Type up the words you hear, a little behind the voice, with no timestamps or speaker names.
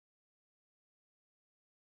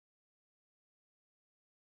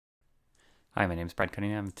Hi, my name is Brad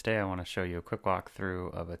Cunningham. Today I want to show you a quick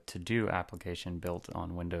walkthrough of a TODO application built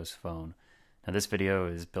on Windows Phone. Now this video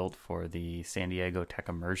is built for the San Diego Tech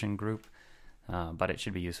Immersion group, but it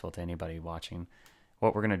should be useful to anybody watching.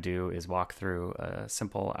 What we're going to do is walk through a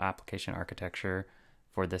simple application architecture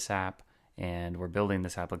for this app, and we're building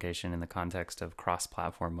this application in the context of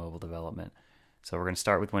cross-platform mobile development. So we're going to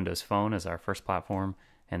start with Windows Phone as our first platform,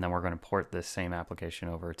 and then we're going to port this same application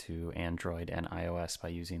over to Android and iOS by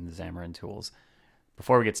using the Xamarin Tools.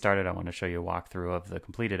 Before we get started, I want to show you a walkthrough of the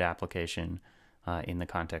completed application in the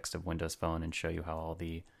context of Windows Phone and show you how all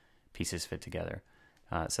the pieces fit together.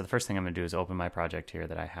 So the first thing I'm going to do is open my project here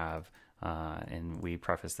that I have, and we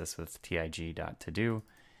preface this with tig.todo.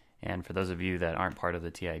 And for those of you that aren't part of the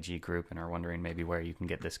TIG group and are wondering maybe where you can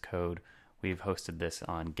get this code, we've hosted this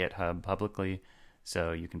on GitHub publicly,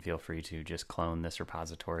 so you can feel free to just clone this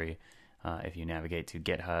repository. If you navigate to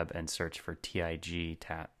GitHub and search for TIG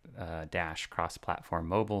cross-platform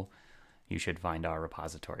mobile, you should find our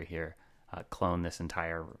repository here. Clone this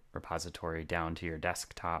entire repository down to your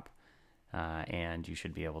desktop, and you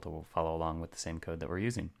should be able to follow along with the same code that we're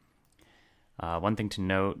using. One thing to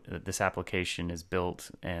note, that this application is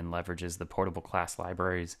built and leverages the portable class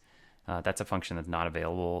libraries. That's a function that's not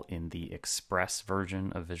available in the Express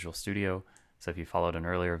version of Visual Studio. So if you followed an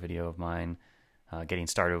earlier video of mine, getting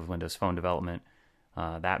started with Windows Phone development,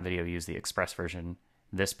 that video used the Express version.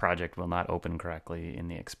 This project will not open correctly in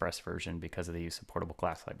the Express version because of the use of portable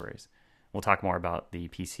class libraries. We'll talk more about the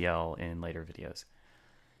PCL in later videos.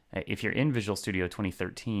 If you're in Visual Studio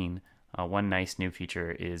 2013, one nice new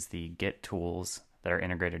feature is the Git tools that are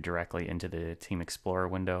integrated directly into the Team Explorer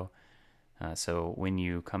window. So when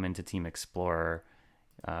you come into Team Explorer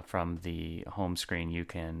from the home screen, you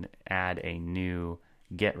can add a new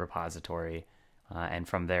Git repository, and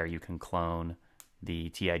from there you can clone the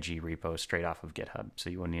TIG repo straight off of GitHub.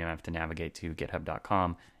 So you wouldn't even have to navigate to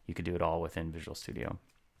github.com. You could do it all within Visual Studio.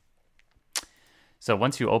 So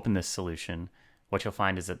once you open this solution, what you'll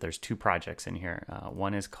find is that there's two projects in here.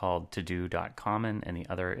 One is called todo.common and the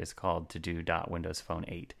other is called todo.windows phone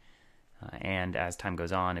 8. And as time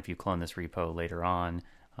goes on, if you clone this repo later on,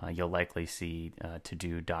 you'll likely see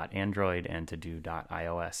todo.android and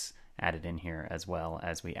todo.iOS added in here, as well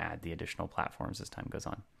as we add the additional platforms as time goes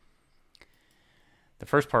on. The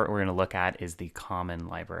first part we're going to look at is the common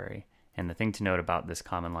library. And the thing to note about this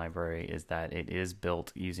common library is that it is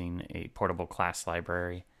built using a portable class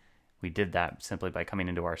library. We did that simply by coming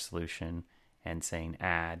into our solution and saying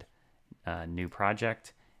add new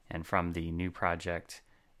project, and from the new project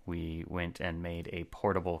we went and made a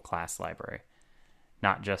portable class library.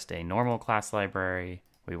 Not just a normal class library,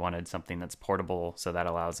 we wanted something that's portable, so that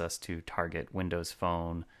allows us to target Windows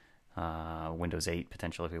Phone, Windows 8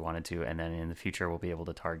 potential if we wanted to, and then in the future we'll be able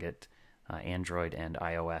to target Android and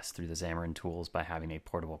iOS through the Xamarin Tools by having a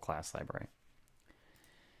portable class library.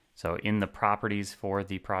 So in the properties for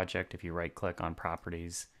the project, if you right click on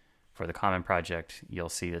properties for the common project, you'll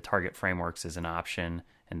see the target frameworks is an option,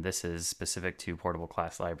 and this is specific to portable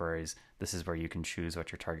class libraries. This is where you can choose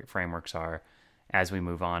what your target frameworks are. As we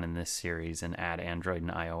move on in this series and add Android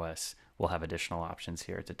and iOS, we'll have additional options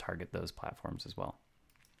here to target those platforms as well.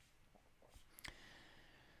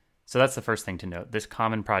 So that's the first thing to note. This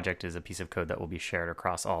common project is a piece of code that will be shared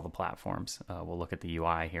across all the platforms. We'll look at the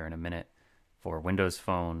UI here in a minute for Windows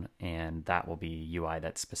Phone, and that will be UI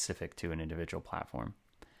that's specific to an individual platform.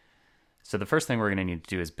 So the first thing we're going to need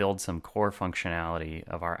to do is build some core functionality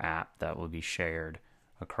of our app that will be shared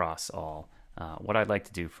across all. What I'd like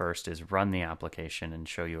to do first is run the application and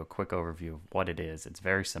show you a quick overview of what it is. It's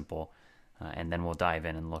very simple, and then we'll dive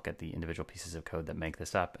in and look at the individual pieces of code that make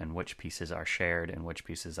this up and which pieces are shared and which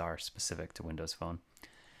pieces are specific to Windows Phone.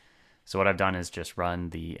 So what I've done is just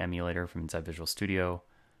run the emulator from inside Visual Studio,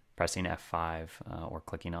 pressing F5 or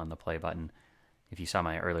clicking on the play button. If you saw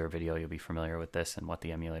my earlier video, you'll be familiar with this and what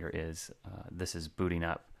the emulator is. This is booting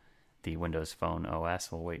up the Windows Phone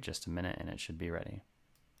OS. We'll wait just a minute and it should be ready.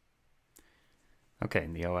 Okay,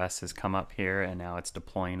 the OS has come up here and now it's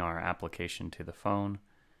deploying our application to the phone.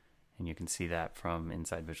 And you can see that from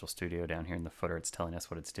inside Visual Studio down here in the footer, it's telling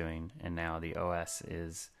us what it's doing. And now the OS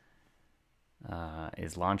is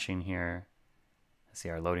launching here. See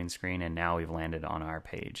our loading screen, and now we've landed on our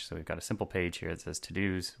page. So we've got a simple page here that says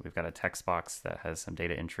to-dos. We've got a text box that has some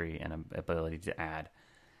data entry and an ability to add.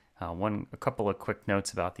 A couple of quick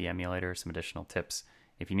notes about the emulator, some additional tips.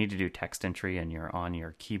 If you need to do text entry and you're on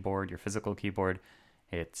your keyboard, your physical keyboard,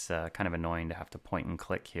 it's kind of annoying to have to point and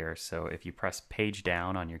click here. So if you press page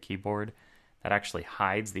down on your keyboard, that actually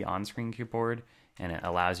hides the on-screen keyboard, and it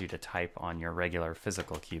allows you to type on your regular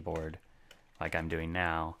physical keyboard like I'm doing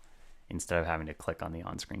now, instead of having to click on the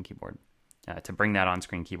on-screen keyboard. To bring that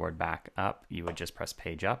on-screen keyboard back up, you would just press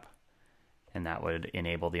page up, and that would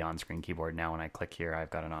enable the on-screen keyboard. Now when I click here, I've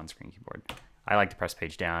got an on-screen keyboard. I like to press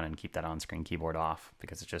page down and keep that on-screen keyboard off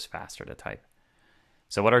because it's just faster to type.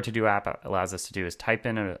 So what our to-do app allows us to do is type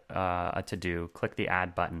in a to-do, click the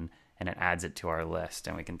add button, and it adds it to our list.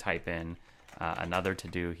 And we can type in another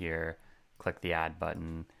to-do here, click the add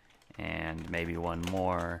button, and maybe one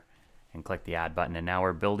more, and click the add button. And now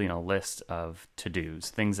we're building a list of to-dos,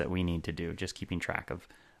 things that we need to do, just keeping track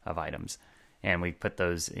of items. And we put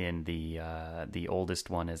those in the oldest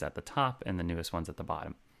one is at the top and the newest one's at the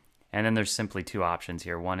bottom. And then there's simply two options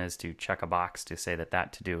here. One is to check a box to say that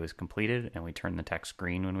that to-do is completed, and we turn the text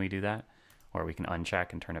green when we do that, or we can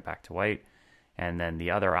uncheck and turn it back to white. And then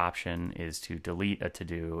the other option is to delete a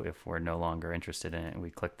to-do if we're no longer interested in it, and we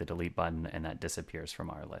click the delete button and that disappears from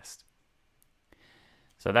our list.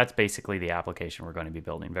 So that's basically the application we're going to be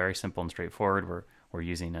building. Very simple and straightforward. We're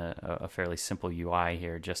using a fairly simple UI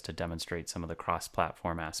here just to demonstrate some of the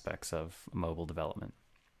cross-platform aspects of mobile development.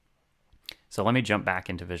 So let me jump back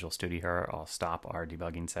into Visual Studio here. I'll stop our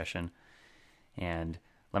debugging session and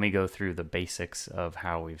let me go through the basics of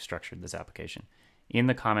how we've structured this application. In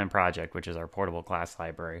the common project, which is our portable class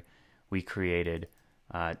library, we created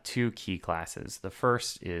two key classes. The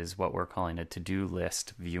first is what we're calling a to-do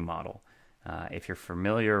list view model. If you're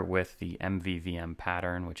familiar with the MVVM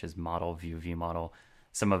pattern, which is model, view, view model,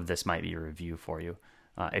 some of this might be a review for you.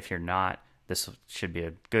 If you're not, this should be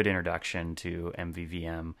a good introduction to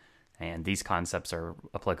MVVM, and these concepts are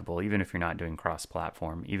applicable even if you're not doing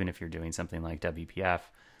cross-platform, even if you're doing something like WPF,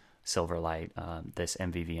 Silverlight. This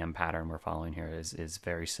MVVM pattern we're following here is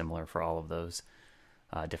very similar for all of those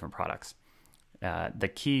different products.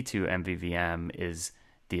 The key to MVVM is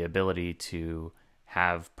the ability to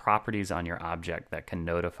have properties on your object that can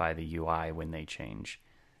notify the UI when they change.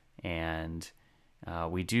 And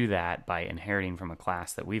we do that by inheriting from a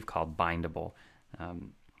class that we've called bindable.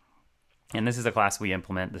 And this is a class we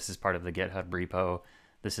implement. This is part of the GitHub repo.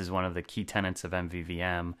 This is one of the key tenets of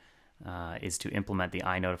MVVM, is to implement the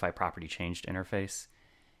iNotify property changed interface.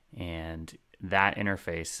 And that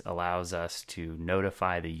interface allows us to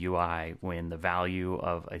notify the UI when the value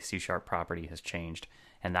of a C# property has changed.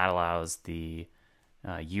 And that allows the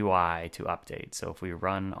UI to update. So if we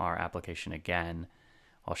run our application again,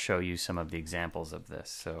 I'll show you some of the examples of this.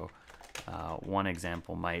 So one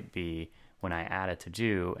example might be when I add a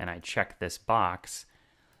to-do and I check this box,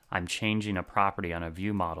 I'm changing a property on a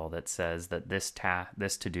view model that says that this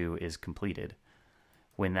to-do is completed.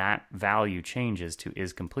 When that value changes to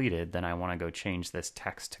is completed, then I want to go change this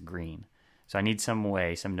text to green. So I need some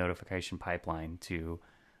way, some notification pipeline to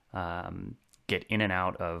get in and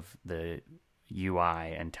out of the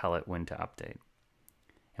UI and tell it when to update.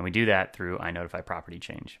 And we do that through iNotify property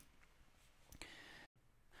change.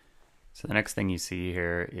 So the next thing you see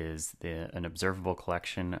here is an observable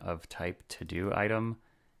collection of type to-do item,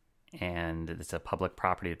 and it's a public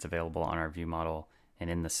property that's available on our view model, and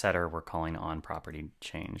in the setter we're calling on property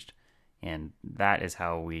changed. And that is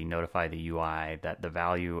how we notify the UI that the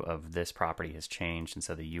value of this property has changed, and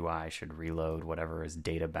so the UI should reload whatever is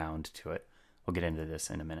data bound to it. We'll get into this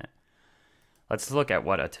in a minute. Let's look at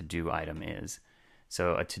what a to-do item is.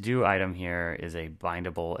 So a to-do item here is a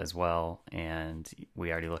bindable as well, and we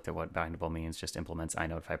already looked at what bindable means, just implements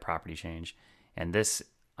iNotify property change. And this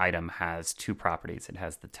item has two properties. It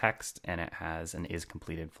has the text and it has an is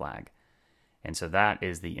completed flag. And so that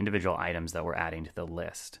is the individual items that we're adding to the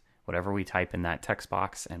list. Whatever we type in that text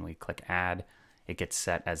box and we click add, it gets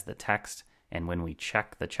set as the text, and when we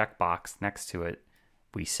check the checkbox next to it,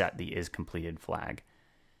 we set the is completed flag.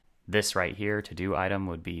 This right here, to-do item,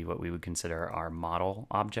 would be what we would consider our model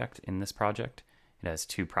object in this project. It has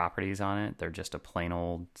two properties on it. They're just a plain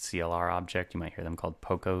old CLR object. You might hear them called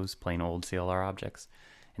POCOs, plain old CLR objects.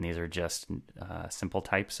 And these are just simple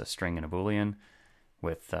types, a string and a Boolean,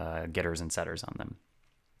 with getters and setters on them.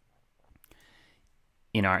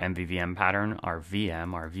 In our MVVM pattern, our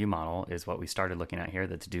VM, our view model, is what we started looking at here,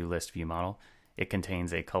 the to-do list view model. It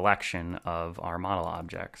contains a collection of our model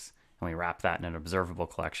objects. And we wrap that in an observable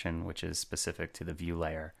collection, which is specific to the view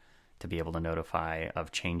layer, to be able to notify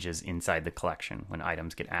of changes inside the collection when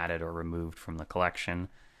items get added or removed from the collection,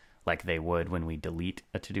 like they would when we delete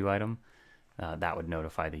a to-do item. That would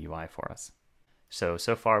notify the UI for us. So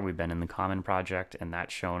far we've been in the common project, and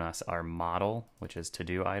that's shown us our model, which is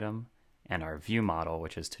to-do item, and our view model,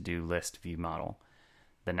 which is to-do list view model.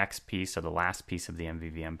 The next piece, or the last piece of the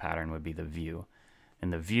MVVM pattern, would be the view.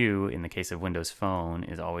 And the view, in the case of Windows Phone,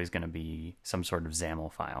 is always going to be some sort of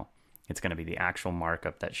XAML file. It's going to be the actual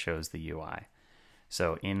markup that shows the UI.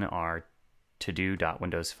 So in our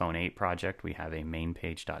to-do.windowsphone8 project, we have a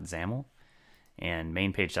mainpage.xaml. and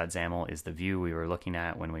main-page.xaml is the view we were looking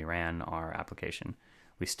at when we ran our application.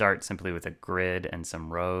 We start simply with a grid and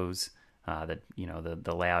some rows.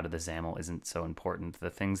 The layout of the XAML isn't so important. The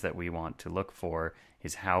things that we want to look for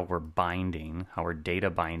is how we're data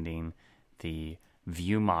binding the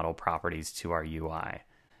view model properties to our UI.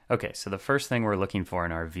 Okay, so the first thing we're looking for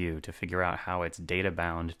in our view to figure out how it's data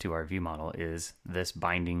bound to our view model is this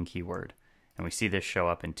binding keyword. And we see this show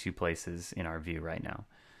up in two places in our view right now.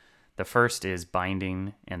 The first is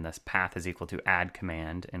binding, and this path is equal to add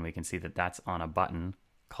command, and we can see that that's on a button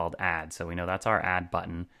called add. So we know that's our add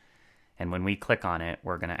button, and when we click on it,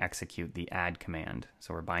 we're going to execute the add command.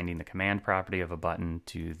 So we're binding the command property of a button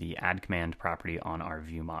to the add command property on our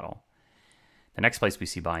view model. The next place we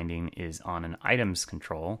see binding is on an items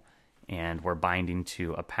control, and we're binding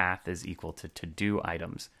to a path is equal to to-do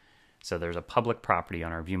items. So there's a public property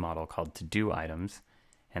on our view model called to-do items,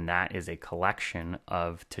 and that is a collection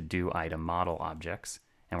of to-do item model objects,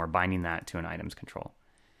 and we're binding that to an items control.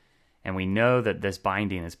 And we know that this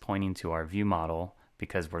binding is pointing to our view model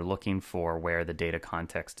because we're looking for where the data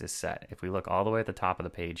context is set. If we look all the way at the top of the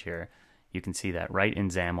page here, you can see that right in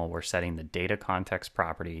XAML, we're setting the data context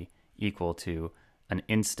property equal to an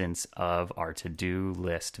instance of our to-do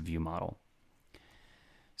list view model.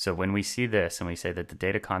 So when we see this and we say that the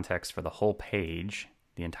data context for the whole page,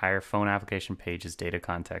 the entire phone application page's data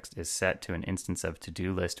context is set to an instance of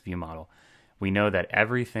to-do list view model, we know that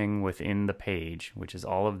everything within the page, which is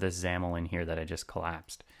all of this XAML in here that I just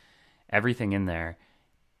collapsed, everything in there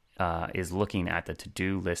is looking at the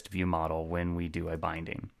to-do list view model when we do a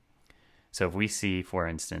binding. So if we see, for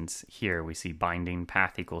instance, here we see binding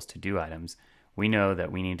path equals to-do items, we know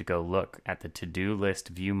that we need to go look at the to-do list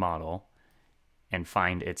view model and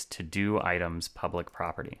find its to-do items public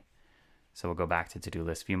property. So we'll go back to to-do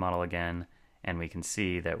list view model again, and we can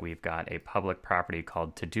see that we've got a public property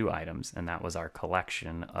called to-do items, and that was our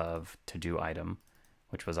collection of to-do item,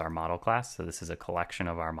 which was our model class. So this is a collection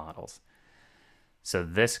of our models. So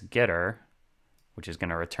this getter, which is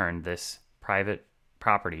going to return this private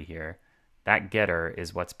property here, that getter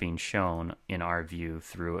is what's being shown in our view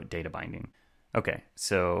through data binding. Okay,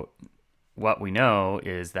 so what we know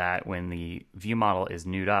is that when the view model is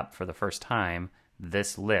newed up for the first time,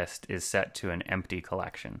 this list is set to an empty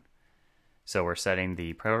collection. So we're setting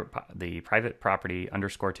the private property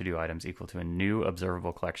underscore to-do items equal to a new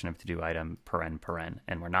observable collection of to-do item paren,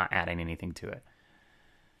 and we're not adding anything to it.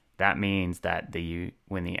 That means that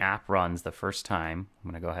when the app runs the first time, I'm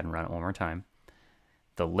going to go ahead and run it one more time,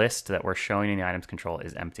 the list that we're showing in the items control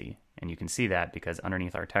is empty. And you can see that because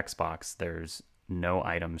underneath our text box, there's no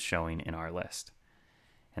items showing in our list.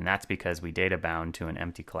 And that's because we data bound to an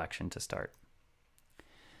empty collection to start.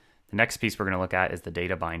 The next piece we're going to look at is the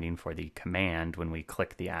data binding for the command when we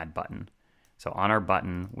click the add button. So on our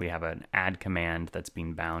button, we have an add command that's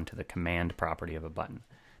being bound to the command property of a button.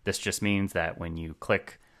 This just means that when you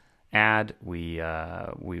click add, we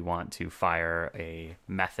want to fire a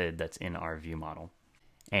method that's in our view model.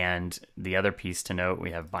 And the other piece to note,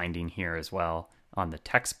 we have binding here as well. On the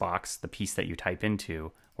text box, the piece that you type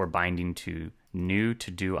into, we're binding to new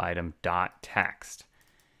to-do item dot text.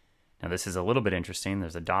 Now this is a little bit interesting.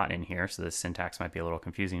 There's a dot in here, so the syntax might be a little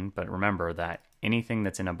confusing, but remember that anything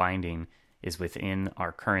that's in a binding is within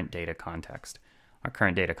our current data context. Our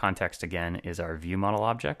current data context, again, is our view model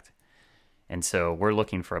object. And so we're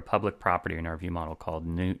looking for a public property in our view model called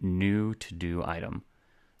new to-do item.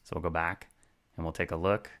 So we'll go back and we'll take a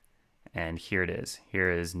look, and here it is. Here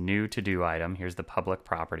is new to-do item. Here's the public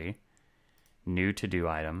property, new to-do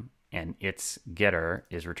item, and its getter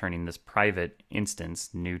is returning this private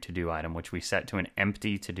instance, new to-do item, which we set to an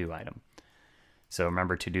empty to-do item. So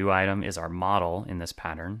remember, to-do item is our model in this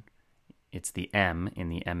pattern. It's the M in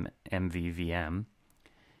the MVVM,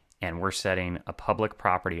 and we're setting a public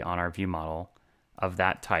property on our view model of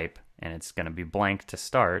that type, and it's going to be blank to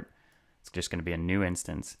start. It's just going to be a new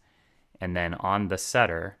instance. And then on the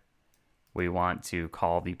setter, we want to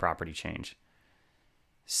call the property change.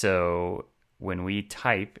 So when we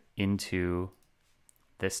type into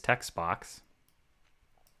this text box,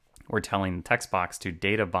 we're telling the text box to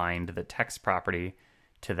data bind the text property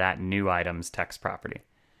to that new item's text property.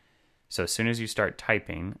 So as soon as you start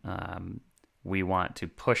typing, we want to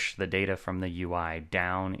push the data from the UI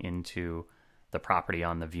down into the property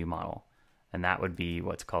on the view model. And that would be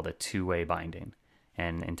what's called a two-way binding.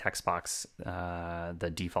 And in TextBox, the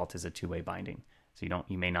default is a two-way binding. So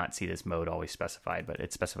you may not see this mode always specified, but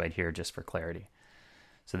it's specified here just for clarity.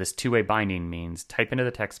 So this two-way binding means type into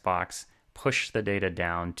the text box, push the data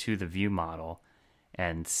down to the view model,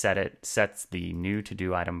 and sets the new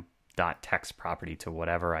to-do item .text property to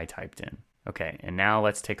whatever I typed in. Okay, and now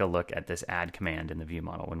let's take a look at this add command in the view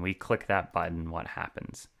model. When we click that button, what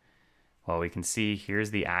happens? Well, we can see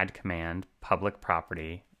here's the add command, public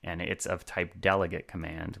property, and it's of type delegate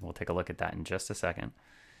command. We'll take a look at that in just a second.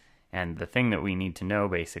 And the thing that we need to know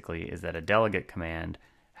basically is that a delegate command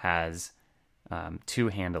has two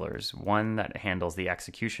handlers, one that handles the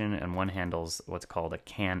execution and one handles what's called a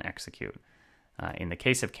can execute. In the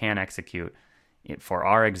case of can execute, for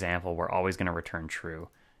our example, we're always going to return true.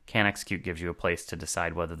 Can execute gives you a place to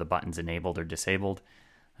decide whether the button's enabled or disabled.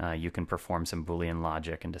 You can perform some Boolean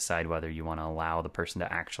logic and decide whether you want to allow the person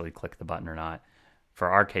to actually click the button or not. For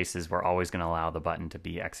our cases, we're always going to allow the button to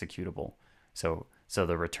be executable. So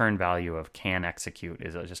the return value of can execute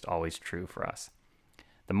is just always true for us.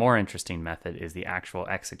 The more interesting method is the actual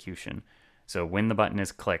execution. So when the button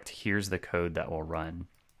is clicked, here's the code that will run.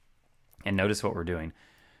 And notice what we're doing.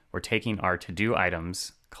 We're taking our to-do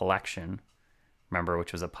items collection, remember,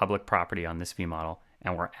 which was a public property on this view model,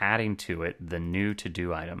 and we're adding to it the new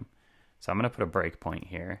to-do item. So I'm going to put a breakpoint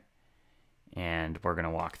here, and we're going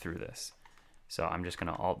to walk through this. So I'm just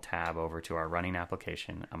going to Alt-Tab over to our running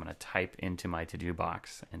application. I'm going to type into my to-do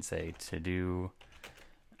box and say to-do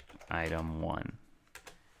item 1,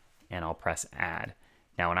 and I'll press add.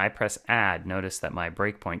 Now when I press add, notice that my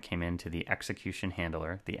breakpoint came into the execution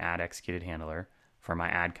handler, the add executed handler for my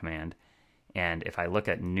add command. And if I look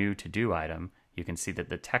at new to-do item, you can see that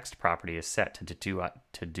the text property is set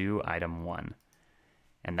to do item 1.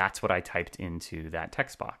 And that's what I typed into that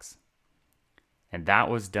text box. And that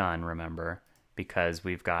was done, remember, because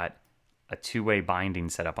we've got a two-way binding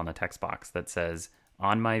set up on the text box that says,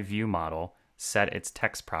 on my view model, set its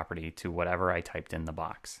text property to whatever I typed in the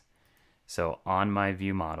box. So on my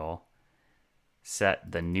view model,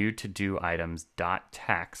 set the new to-do items dot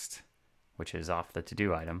text, which is off the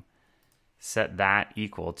to-do item, set that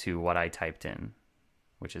equal to what I typed in,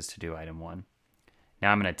 which is to-do item 1.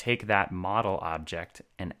 Now I'm going to take that model object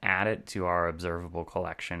and add it to our observable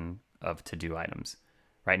collection of to-do items.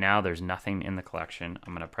 Right now there's nothing in the collection.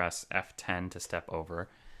 I'm going to press F10 to step over,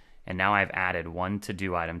 and now I've added one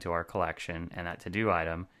to-do item to our collection, and that to-do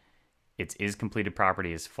item, its isCompleted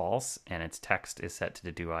property is false, and its text is set to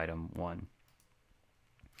to-do item 1.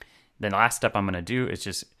 The last step I'm going to do is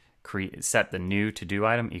just set the new to-do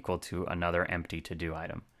item equal to another empty to-do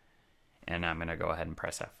item. And I'm going to go ahead and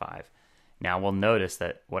press F5. Now we'll notice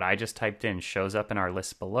that what I just typed in shows up in our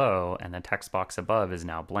list below, and the text box above is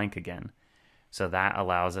now blank again. So that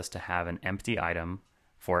allows us to have an empty item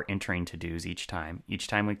for entering to-dos each time. Each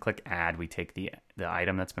time we click add, we take the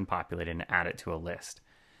item that's been populated and add it to a list.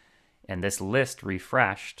 And this list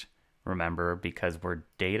refreshed, remember, because we're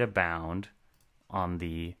data bound on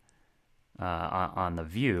the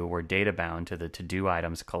view, we're data bound to the to-do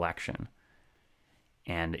items collection.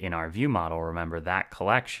 And in our view model, remember, that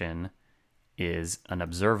collection is an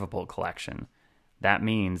observable collection. That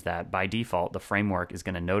means that by default, the framework is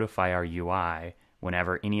going to notify our UI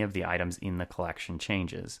whenever any of the items in the collection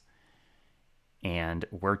changes. And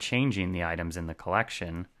we're changing the items in the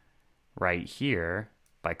collection right here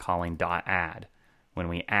by calling .add. When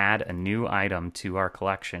we add a new item to our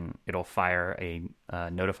collection, it'll fire a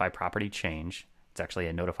notify property change. It's actually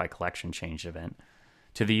a notify collection change event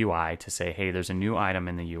to the UI to say, hey, there's a new item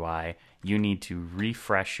in the UI. You need to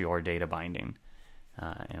refresh your data binding.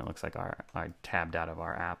 And it looks like I tabbed out of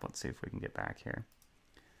our app. Let's see if we can get back here.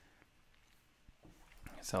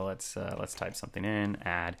 So let's type something in,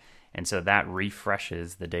 add, and so that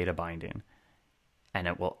refreshes the data binding, and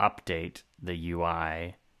it will update the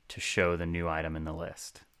UI to show the new item in the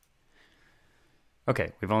list.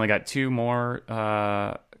 Okay, we've only got two more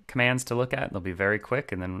commands to look at. They'll be very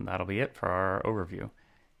quick, and then that'll be it for our overview.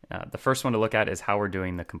 The first one to look at is how we're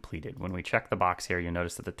doing the completed. When we check the box here, you'll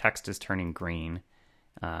notice that the text is turning green,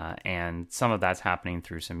 and some of that's happening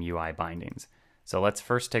through some UI bindings. So let's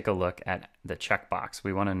first take a look at the checkbox.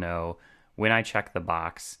 We want to know, when I check the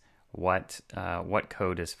box, what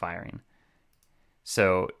code is firing.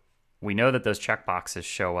 So we know that those checkboxes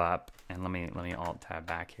show up, and let me Alt-Tab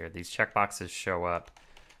back here. These checkboxes show up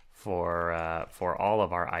for all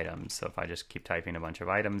of our items. So if I just keep typing a bunch of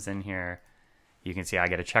items in here, you can see I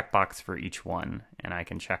get a checkbox for each one, and I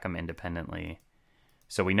can check them independently.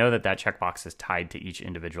 So we know that that checkbox is tied to each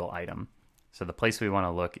individual item. So the place we want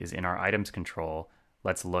to look is in our items control.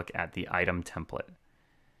 Let's look at the item template.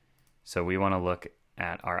 So we want to look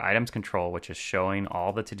at our items control, which is showing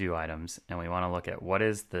all the to-do items, and we want to look at what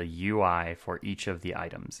is the UI for each of the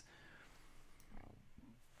items.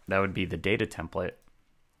 That would be the data template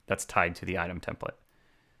that's tied to the item template.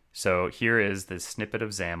 So here is the snippet of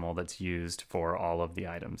XAML that's used for all of the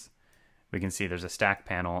items. We can see there's a stack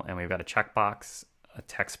panel, and we've got a checkbox a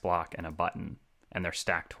text block and a button, and they're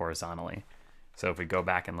stacked horizontally. So if we go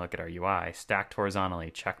back and look at our UI, stacked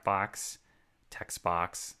horizontally, checkbox, text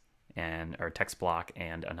box, or text block,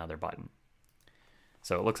 and another button.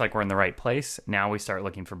 So it looks like we're in the right place. Now we start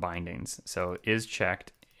looking for bindings. So is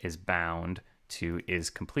checked is bound to is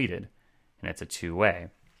completed, and it's a two-way.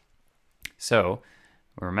 So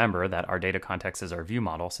remember that our data context is our view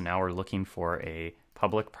model. So now we're looking for a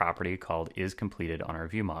public property called is completed on our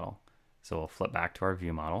view model. So we'll flip back to our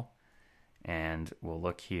view model, and we'll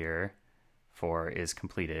look here for is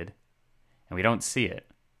completed, and we don't see it.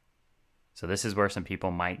 So this is where some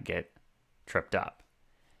people might get tripped up.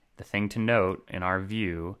 The thing to note in our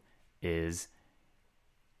view is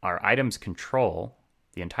our items control,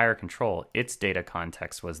 the entire control, its data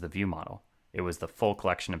context was the view model. It was the full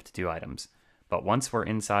collection of to-do items. But once we're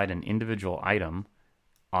inside an individual item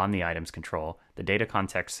on the items control, the data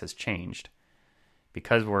context has changed.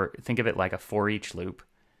 Because think of it like a for each loop.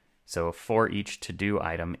 So for each to-do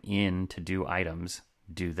item in to-do items,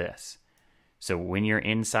 do this. So when you're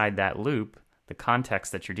inside that loop, the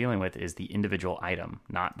context that you're dealing with is the individual item,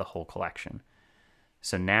 not the whole collection.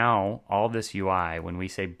 So now all this UI, when we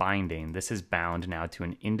say binding, this is bound now to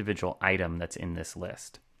an individual item that's in this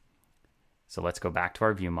list. So let's go back to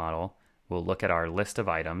our view model. We'll look at our list of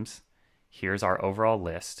items. Here's our overall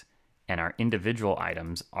list, and our individual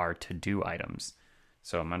items are to-do items.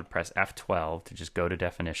 So I'm going to press F12 to just go to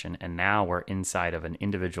definition, and now we're inside of an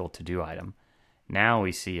individual to-do item. Now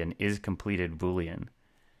we see an is completed Boolean.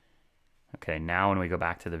 Okay, now when we go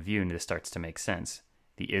back to the view, this starts to make sense.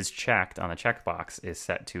 The is checked on the checkbox is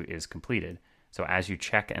set to is completed. So as you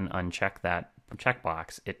check and uncheck that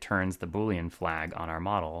checkbox, it turns the Boolean flag on our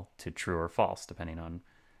model to true or false, depending on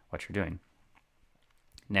what you're doing.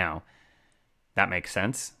 Now, that makes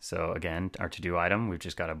sense. So again, our to-do item, we've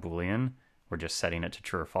just got a Boolean. We're just setting it to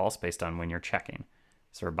true or false based on when you're checking.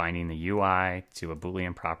 So we're binding the UI to a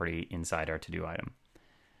Boolean property inside our to-do item.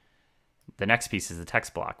 The next piece is the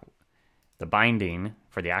text block. The binding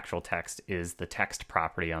for the actual text is the text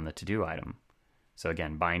property on the to-do item. So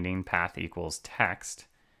again, binding path equals text.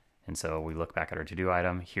 And so we look back at our to-do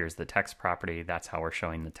item. Here's the text property. That's how we're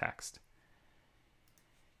showing the text.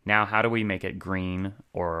 Now, how do we make it green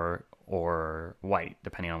or white,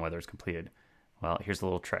 depending on whether it's completed? Well, here's a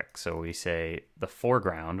little trick. So we say the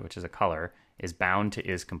foreground, which is a color, is bound to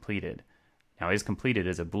is completed. Now, is completed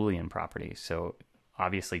is a Boolean property. So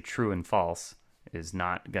obviously true and false is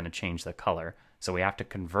not going to change the color. So we have to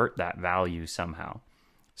convert that value somehow.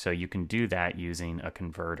 So you can do that using a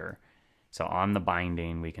converter. So on the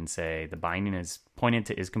binding, we can say the binding is pointed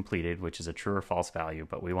to is completed, which is a true or false value,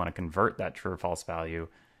 but we want to convert that true or false value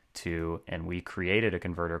to, and we created a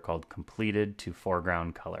converter called completed to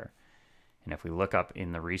foreground color. And if we look up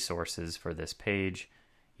in the resources for this page,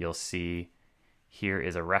 you'll see here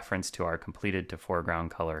is a reference to our completed to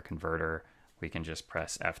foreground color converter. We can just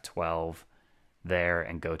press F12 there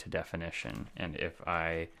and go to definition. And if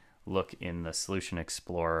I look in the Solution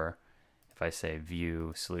Explorer, if I say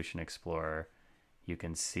View Solution Explorer, you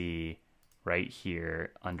can see right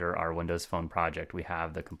here under our Windows Phone project, we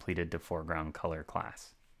have the completed to foreground color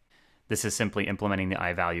class. This is simply implementing the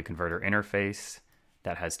iValue converter interface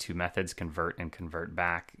that has two methods, convert and convert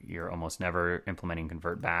back. You're almost never implementing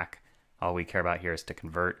convert back. All we care about here is to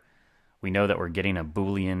convert. We know that we're getting a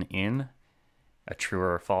Boolean in, a true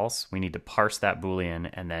or a false. We need to parse that Boolean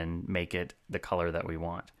and then make it the color that we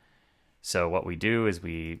want. So what we do is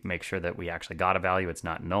we make sure that we actually got a value, it's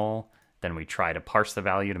not null. Then we try to parse the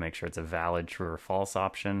value to make sure it's a valid true or false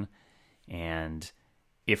option. And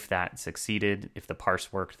if that succeeded, if the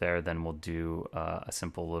parse worked there, then we'll do a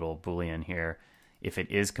simple little Boolean here. If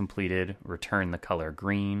it is completed, return the color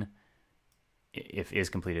green. If is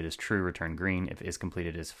completed is true, return green. If is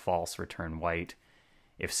completed is false, return white.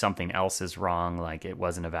 If something else is wrong, like it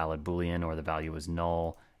wasn't a valid Boolean or the value was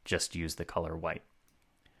null, just use the color white.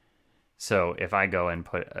 So if I go and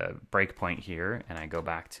put a breakpoint here and I go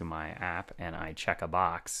back to my app and I check a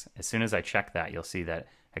box, as soon as I check that, you'll see that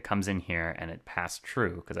it comes in here and it passed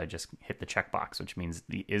true because I just hit the checkbox, which means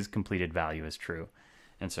the is completed value is true.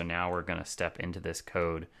 And so now we're going to step into this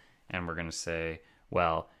code and we're going to say,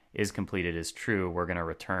 well, is completed is true. We're going to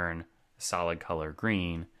return a solid color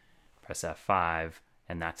green, press F5,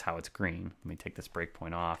 and that's how it's green. Let me take this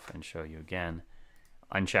breakpoint off and show you again.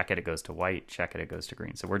 Uncheck it, it goes to white. Check it, it goes to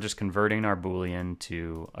green. So we're just converting our Boolean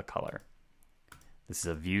to a color. This is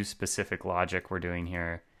a view-specific logic we're doing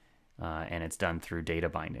here, and it's done through data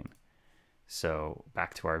binding. So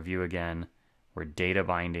back to our view again. We're data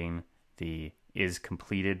binding the is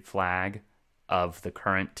completed flag of the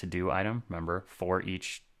current to-do item. Remember, for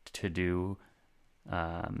each to-do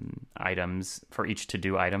items for each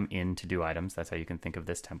to-do item in to-do items. That's how you can think of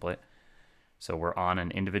this template. So we're on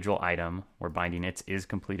an individual item, we're binding its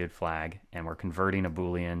isCompleted flag, and we're converting a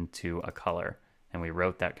Boolean to a color. And we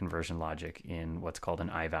wrote that conversion logic in what's called an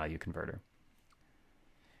I-value converter.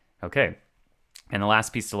 Okay, and the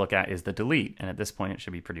last piece to look at is the delete. And at this point, it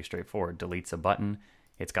should be pretty straightforward. Delete's a button,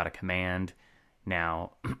 it's got a command.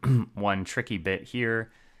 Now, one tricky bit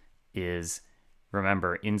here is,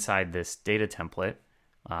 remember, inside this data template,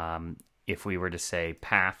 if we were to say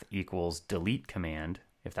path equals delete command,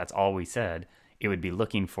 if that's all we said, it would be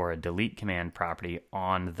looking for a delete command property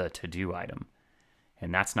on the to-do item.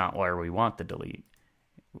 And that's not where we want the delete.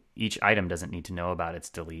 Each item doesn't need to know about its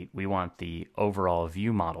delete. We want the overall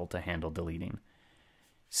view model to handle deleting.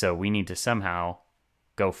 So we need to somehow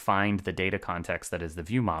go find the data context that is the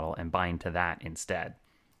view model and bind to that instead.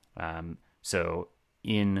 So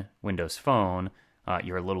in Windows Phone,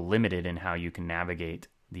 you're a little limited in how you can navigate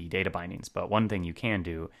the data bindings. But one thing you can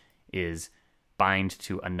do is bind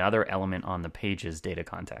to another element on the page's data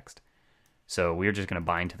context. So we're just going to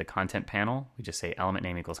bind to the content panel. We just say element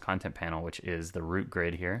name equals content panel, which is the root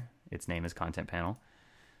grid here. Its name is content panel.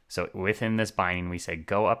 So within this binding, we say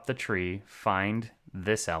go up the tree, find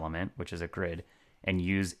this element, which is a grid, and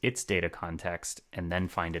use its data context, and then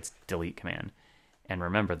find its delete command. And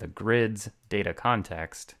remember, the grid's data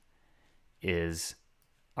context is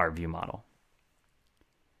our view model.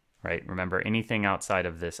 Right? Remember, anything outside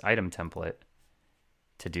of this item template,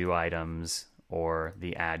 to-do items, or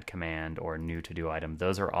the add command, or new to-do item,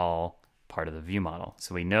 those are all part of the view model.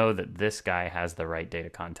 So we know that this guy has the right data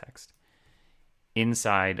context.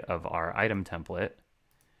 Inside of our item template,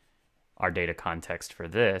 our data context for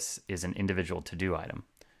this is an individual to-do item.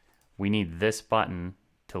 We need this button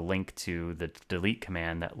to link to the delete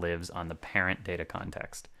command that lives on the parent data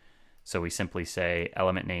context. So we simply say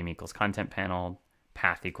element name equals content panel,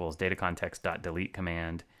 path equals data context dot delete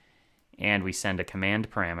command, and we send a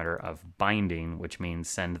command parameter of binding, which means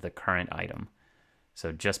send the current item.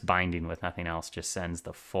 So just binding with nothing else just sends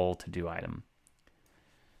the full to-do item.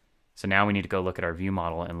 So now we need to go look at our view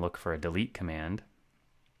model and look for a delete command.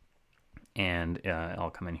 And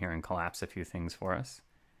I'll come in here and collapse a few things for us.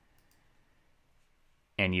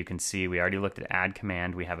 And you can see we already looked at add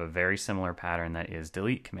command. We have a very similar pattern that is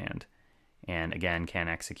delete command. And again, can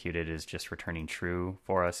executed is just returning true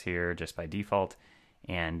for us here just by default.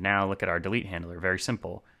 And now look at our delete handler, very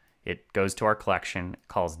simple. It goes to our collection,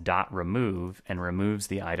 calls .remove, and removes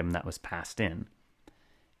the item that was passed in.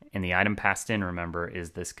 And the item passed in, remember,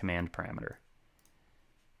 is this command parameter.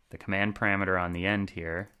 The command parameter on the end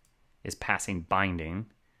here is passing binding,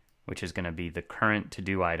 which is going to be the current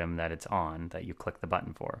to-do item that it's on that you click the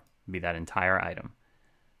button for, be that entire item.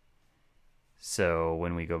 So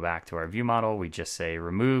when we go back to our view model, we just say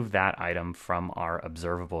remove that item from our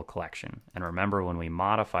observable collection. And remember, when we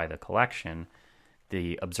modify the collection,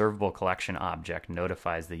 the observable collection object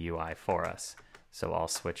notifies the UI for us. So I'll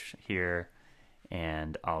switch here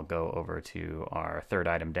and I'll go over to our third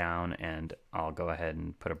item down and I'll go ahead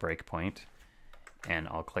and put a breakpoint and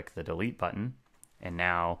I'll click the delete button. And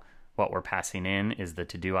now what we're passing in is the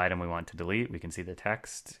to-do item we want to delete. We can see the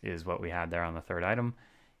text is what we had there on the third item.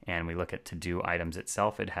 And we look at to-do items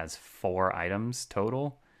itself. It has 4 items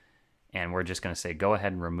total. And we're just going to say, go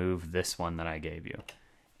ahead and remove this one that I gave you.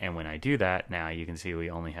 And when I do that, now you can see we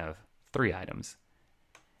only have 3 items.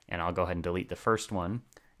 And I'll go ahead and delete the first one.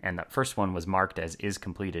 And that first one was marked as is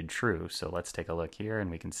completed true. So let's take a look here and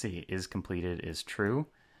we can see is completed is true.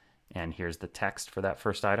 And here's the text for that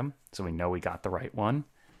first item. So we know we got the right one.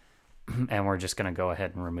 And we're just going to go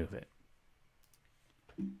ahead and remove it.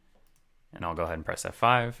 And I'll go ahead and press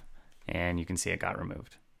F5 and you can see it got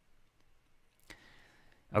removed.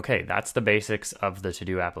 Okay, that's the basics of the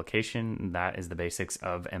to-do application. That is the basics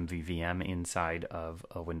of MVVM inside of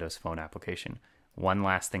a Windows Phone application. One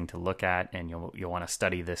last thing to look at, and you'll want to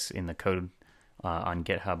study this in the code on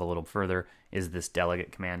GitHub a little further, is this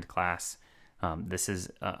delegate command class. This is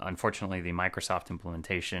unfortunately the Microsoft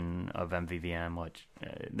implementation of MVVM, which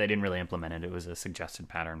they didn't really implement it. It was a suggested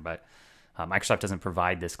pattern, but Microsoft doesn't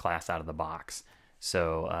provide this class out of the box.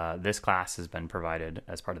 So this class has been provided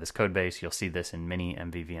as part of this code base. You'll see this in many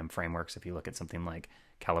MVVM frameworks. If you look at something like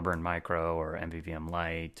Caliburn Micro or MVVM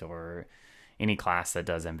Lite or any class that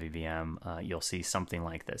does MVVM, you'll see something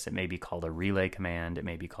like this. It may be called a relay command. It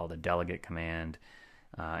may be called a delegate command.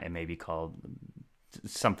 It may be called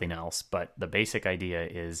something else. But the basic idea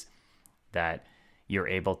is that you're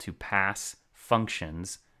able to pass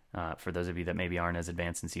functions. For those of you that maybe aren't as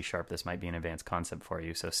advanced in C#, this might be an advanced concept for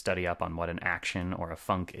you. So study up on what an action or a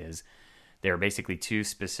func is. There are basically 2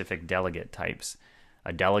 specific delegate types.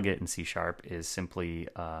 A delegate in C# is simply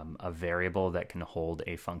a variable that can hold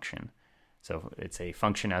a function. So it's a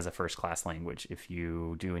function as a first-class language. If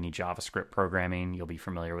you do any JavaScript programming, you'll be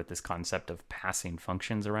familiar with this concept of passing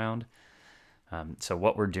functions around. So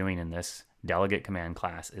what we're doing in this delegate command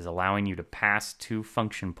class is allowing you to pass two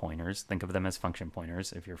function pointers. Think of them as function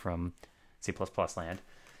pointers if you're from C++ land.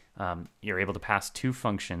 You're able to pass two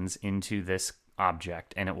functions into this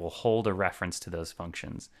object, and it will hold a reference to those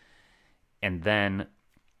functions. And then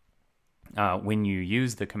when you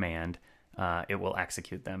use the command, it will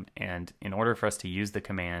execute them. And in order for us to use the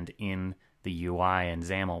command in the UI and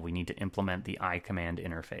XAML, we need to implement the iCommand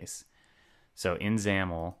interface. So in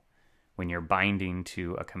XAML, when you're binding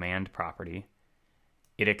to a command property,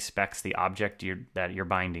 it expects the object that you're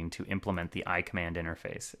binding to implement the iCommand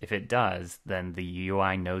interface. If it does, then the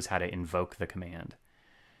UI knows how to invoke the command.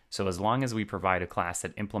 So as long as we provide a class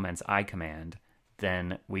that implements iCommand,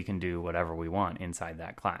 then we can do whatever we want inside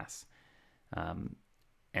that class.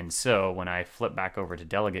 And so when I flip back over to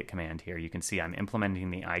delegate command here, you can see I'm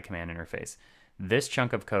implementing the iCommand interface. This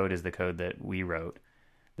chunk of code is the code that we wrote.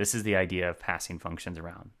 This is the idea of passing functions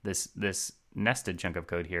around. This nested chunk of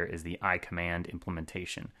code here is the iCommand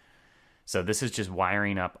implementation. So this is just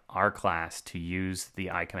wiring up our class to use the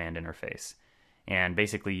iCommand interface. And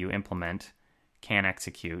basically you implement can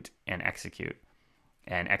execute and execute.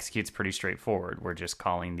 And execute's pretty straightforward. We're just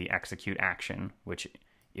calling the execute action, which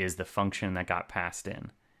is the function that got passed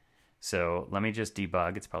in. So let me just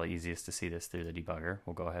debug. It's probably easiest to see this through the debugger.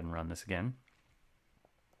 We'll go ahead and run this again.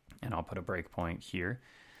 And I'll put a breakpoint here.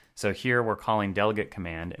 So here we're calling delegate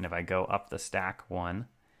command, and if I go up the stack one,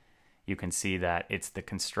 you can see that it's the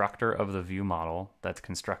constructor of the view model that's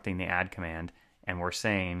constructing the add command, and we're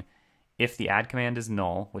saying if the add command is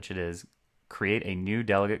null, which it is, create a new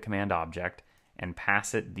delegate command object and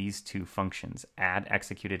pass it these two functions, add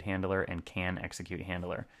executed handler and can execute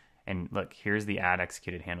handler. And look, here's the add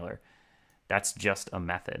executed handler. That's just a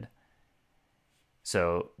method.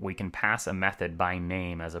 So we can pass a method by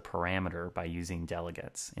name as a parameter by using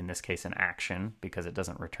delegates. In this case, an action, because it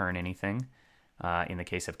doesn't return anything. In the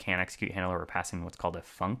case of can execute handler, we're passing what's called a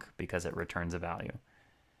func because it returns a value.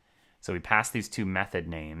 So we pass these two method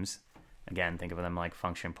names. Again, think of them like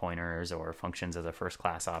function pointers or functions as a first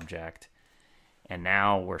class object. And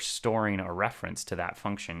now we're storing a reference to that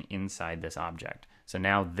function inside this object. So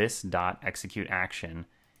now this dot execute action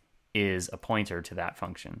is a pointer to that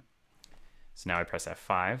function. So now I press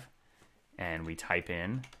F5 and we type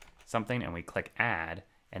in something and we click add,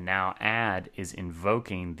 and now add is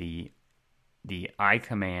invoking the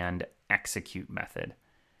iCommand execute method.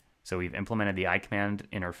 So we've implemented the iCommand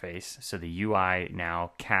interface, so the UI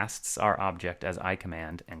now casts our object as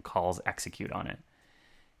iCommand and calls execute on it.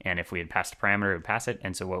 And if we had passed a parameter, it would pass it.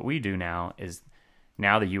 And so what we do now is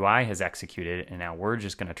now the UI has executed, and now we're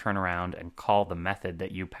just going to turn around and call the method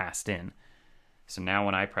that you passed in. So now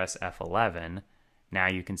when I press F11, now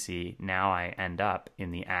you can see now I end up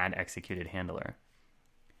in the add executed handler.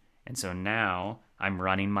 And so now I'm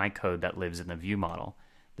running my code that lives in the view model.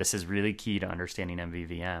 This is really key to understanding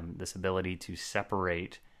MVVM, this ability to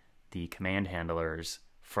separate the command handlers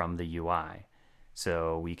from the UI.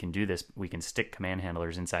 So we can do this, we can stick command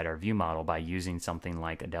handlers inside our view model by using something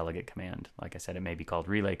like a delegate command. Like I said, it may be called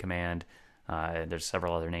relay command. There's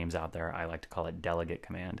several other names out there. I like to call it delegate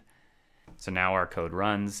command. So now our code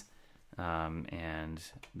runs, and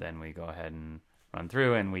then we go ahead and run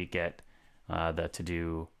through and we get the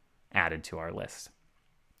to-do added to our list.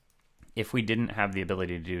 If we didn't have the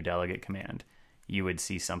ability to do delegate command, you would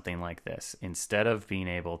see something like this. Instead of being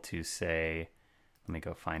able to say, let me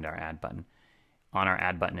go find our add button. On our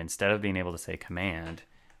add button, instead of being able to say command,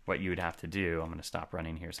 what you would have to do, I'm going to stop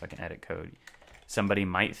running here so I can edit code. Somebody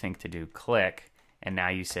might think to do click, and now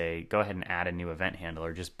you say, go ahead and add a new event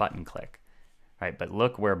handler, just button click. Right? But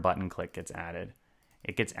look where button click gets added.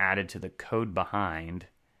 It gets added to the code behind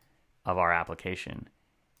of our application.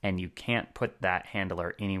 And you can't put that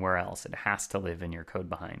handler anywhere else. It has to live in your code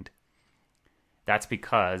behind. That's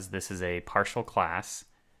because this is a partial class,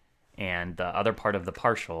 and the other part of the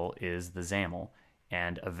partial is the XAML.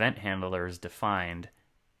 And event handlers defined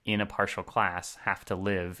in a partial class have to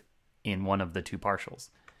live in one of the two partials.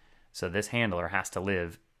 So this handler has to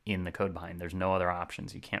live in the code behind. There's no other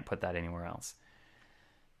options. You can't put that anywhere else.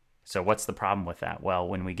 So what's the problem with that? Well,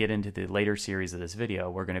 when we get into the later series of this video,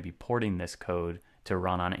 we're going to be porting this code to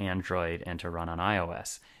run on Android and to run on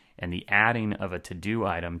iOS. And the adding of a to-do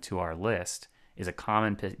item to our list is a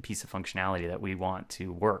common piece of functionality that we want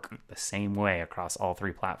to work the same way across all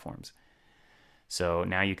three platforms. So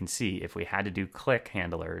now you can see if we had to do click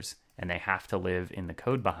handlers and they have to live in the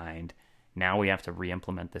code behind, Now we have to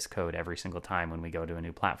re-implement this code every single time when we go to a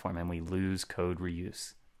new platform, and we lose code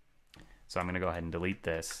reuse. So I'm going to go ahead and delete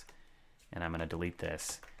this, and I'm going to delete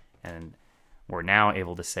this, and we're now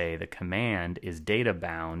able to say the command is data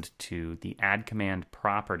bound to the add command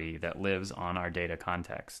property that lives on our data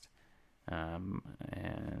context.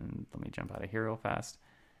 And let me jump out of here real fast.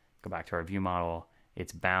 Go back to our view model.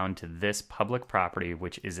 It's bound to this public property,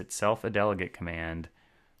 which is itself a delegate command,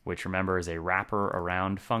 which remember is a wrapper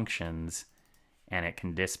around functions, and it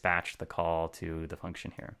can dispatch the call to the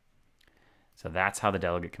function here. So that's how the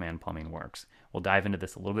delegate command plumbing works. We'll dive into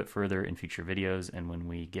this a little bit further in future videos, and when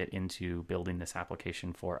we get into building this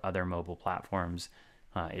application for other mobile platforms,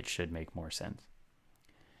 it should make more sense.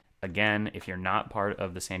 Again, if you're not part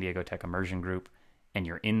of the San Diego Tech Immersion Group and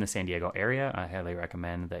you're in the San Diego area, I highly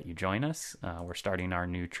recommend that you join us. We're starting our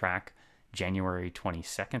new track January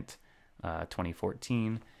 22nd,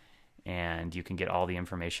 2014, and you can get all the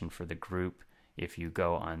information for the group if you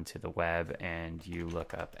go onto the web and you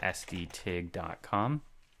look up sdtig.com.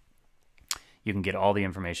 You can get all the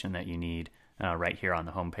information that you need right here on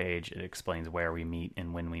the homepage. It explains where we meet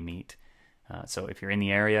and when we meet. So if you're in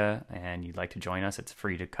the area and you'd like to join us, it's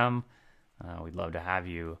free to come. We'd love to have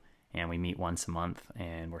you. And we meet once a month,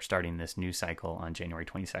 and we're starting this new cycle on January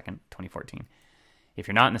 22nd, 2014. If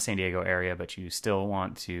you're not in the San Diego area, but you still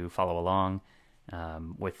want to follow along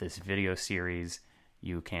with this video series,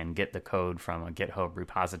 you can get the code from a GitHub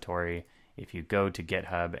repository. If you go to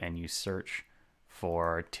GitHub and you search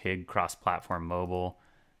for TIG cross-platform mobile,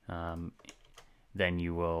 then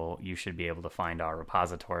you should be able to find our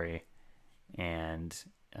repository, and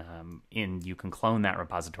you can clone that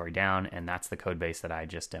repository down, and that's the code base that I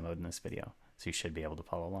just demoed in this video. So you should be able to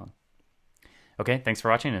follow along. Okay, thanks for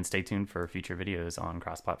watching, and stay tuned for future videos on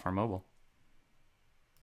cross-platform mobile.